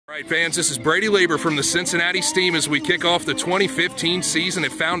All right, fans, this is Brady Laber from the Cincinnati Steam as we kick off the 2015 season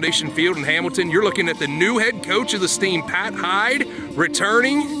at Foundation Field in Hamilton. You're looking at the new head coach of the Steam, Pat Hyde,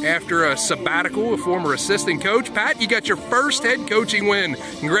 returning after a sabbatical, a former assistant coach. Pat, you got your first head coaching win.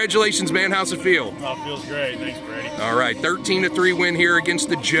 Congratulations, man. How's it feel? Oh, it feels great. Thanks, Brady. All right, 13-3 win here against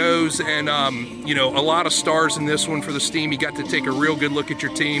the Joes, and you know, a lot of stars in this one for the Steam. You got to take a real good look at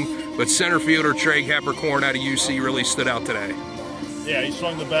your team, but center fielder Trey Heppercorn out of UC really stood out today. Yeah, he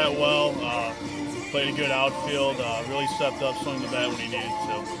swung the bat well, played a good outfield, really stepped up, swung the bat when he needed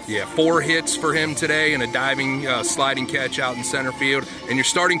to. Yeah, 4 hits for him today and a diving, sliding catch out in center field. And your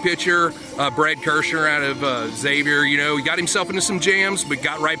starting pitcher, Brad Kirschner out of Xavier, you know, he got himself into some jams, but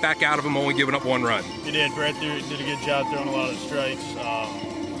got right back out of them, only giving up 1 run. He did. Brad did a good job throwing a lot of strikes.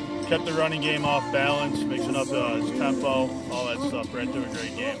 Kept the running game off balance, mixing up his tempo, all that stuff. Brad threw a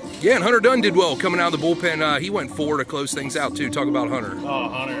great game. Yeah, and Hunter Dunn did well coming out of the bullpen. He went 4 to close things out, too. Talk about Hunter. Oh,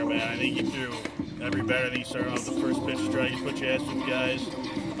 Hunter, man. I think he threw every batter. I think he started off the first pitch strike. He put your ass with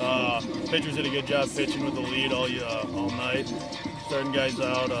guys. Pitchers did a good job pitching with the lead all night. Starting guys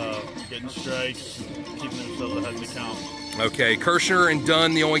out, getting strikes, keeping themselves ahead of the count. Okay, Kirschner and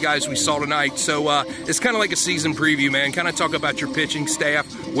Dunn, the only guys we saw tonight. So it's kind of like a season preview, man. Kind of talk about your pitching staff.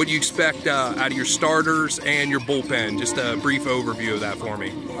 What do you expect out of your starters and your bullpen? Just a brief overview of that for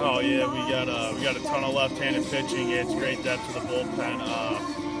me. Oh yeah, we got a ton of left-handed pitching. It's great depth to the bullpen.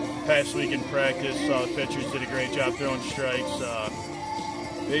 Past week in practice, the pitchers did a great job throwing strikes.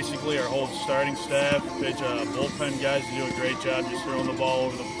 Basically, our whole starting staff, bullpen guys do a great job just throwing the ball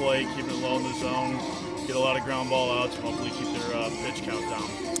over the plate, keeping it low in the zone. Get a lot of ground ball outs and hopefully keep their pitch count down.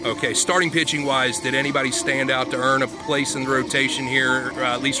 Okay, starting pitching wise, did anybody stand out to earn a place in the rotation here,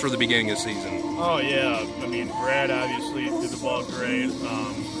 at least for the beginning of the season? Oh yeah, I mean Brad obviously did the ball great.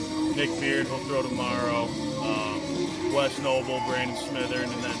 Nick Beard will throw tomorrow. Wes Noble, Brandon Smithern,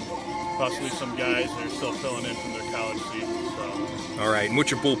 and then possibly some guys that are still filling in from their college season. So. All right, and what's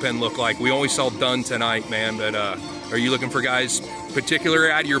your bullpen look like? We only saw Dunn tonight, man, but are you looking for guys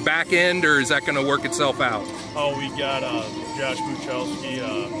particular out of your back end, or is that going to work itself out? Oh, we got Josh Buchalski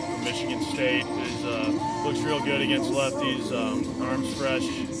from Michigan State. Looks real good against lefties. Arms fresh,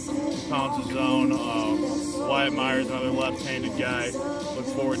 pounds a zone. Wyatt Myers, another left-handed guy. Look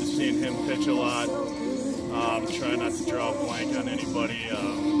forward to seeing him pitch a lot. Try not to draw a blank on anybody.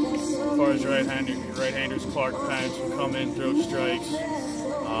 As far as right-handers, Clark Pence will come in, throw strikes.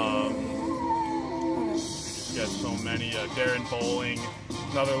 Got so many. Darren Bowling,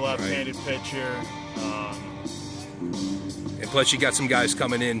 another left-handed pitcher. And plus you got some guys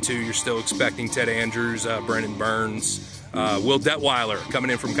coming in too. You're still expecting Ted Andrews, Brennan Burns, Will Detweiler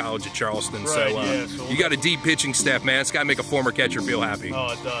coming in from college at Charleston. Right, so you got a deep pitching staff, man. It's got to make a former catcher feel happy.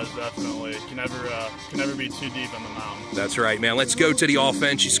 Oh, it does, definitely. It can never be too deep on the mound. That's right, man. Let's go to the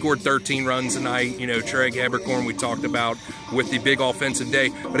offense. You scored 13 runs tonight. You know, Trey Heppercorn we talked about with the big offensive day.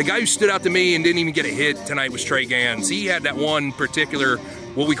 But a guy who stood out to me and didn't even get a hit tonight was Trey Gans. He had that one particular,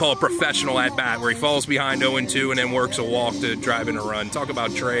 what we call a professional at-bat, where he falls behind 0-2 and then works a walk to drive in a run. Talk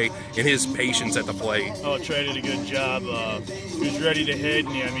about Trey and his patience at the plate. Oh, Trey did a good job. He was ready to hit,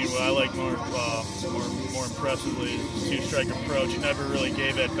 and I mean, what I like more impressively is his 2-strike approach. He never really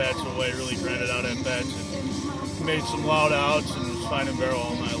gave at-bats away, really grinded out at-bats, and made some loud outs and was fine and barrel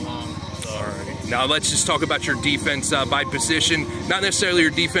all night long. So. All right. Now let's just talk about your defense by position. Not necessarily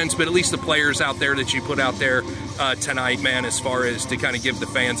your defense, but at least the players out there that you put out there tonight, man, as far as to kind of give the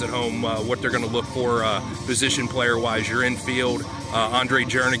fans at home what they're going to look for position player-wise. Your infield, Andre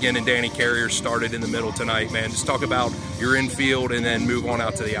Jernigan and Danny Carrier started in the middle tonight, man. Just talk about your infield and then move on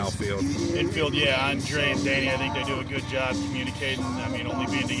out to the outfield. Infield, yeah, Andre and Danny, I think they do a good job communicating. I mean, only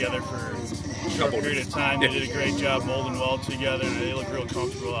being together for a short period of time, they did a great job molding well together, and they look real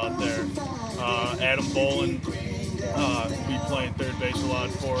comfortable out there. Adam Bolin, he playing third base a lot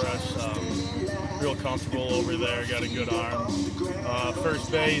for us. Real comfortable over there, got a good arm.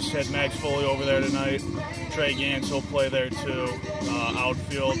 First base, had Max Foley over there tonight. Trey Gans will play there too.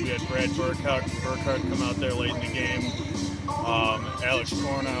 Outfield, we had Brad Burkhardt come out there late in the game. Alex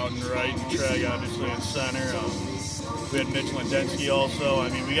Korn out in right, and Trey obviously in center. We had Mitch Lendensky also. I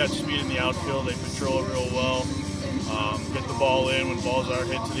mean, we got speed in the outfield. They patrol it real well. Get the ball in when balls are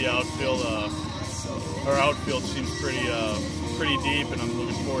hit to the outfield. Our outfield seems pretty deep, and I'm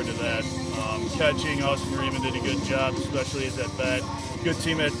looking forward to that. Catching, Austin Reeman did a good job, especially as at bat. Good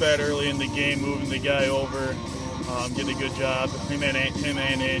team at bat early in the game, moving the guy over. Did a good job. Him and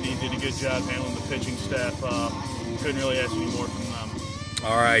Andy did a good job handling the pitching staff. Couldn't really ask any more from them.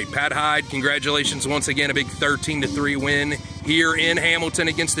 All right, Pat Hyde, congratulations once again. A big 13-3 win here in Hamilton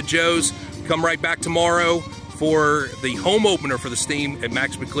against the Joes. Come right back tomorrow for the home opener for the Steam at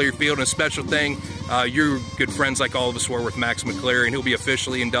Max McCleary Field. And a special thing, you're good friends like all of us were with Max McCleary, and he'll be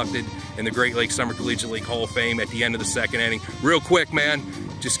officially inducted in the Great Lakes Summer Collegiate League Hall of Fame at the end of the second inning. Real quick, man,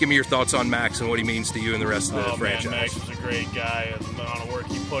 just give me your thoughts on Max and what he means to you and the rest of the franchise. Man, Max is a great guy. The amount of work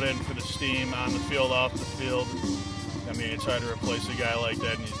he put in for the Steam, on the field, off the field. I mean, it's hard to replace a guy like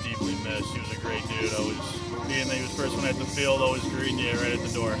that, and he's deeply missed. He was a great dude. Being that he was first one at the field, always greeting you right at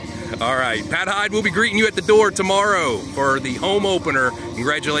the door. All right, Pat Hyde will be greeting you at the door tomorrow for the home opener.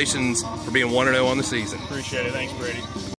 Congratulations for being 1-0 on the season. Appreciate it. Thanks, Brady.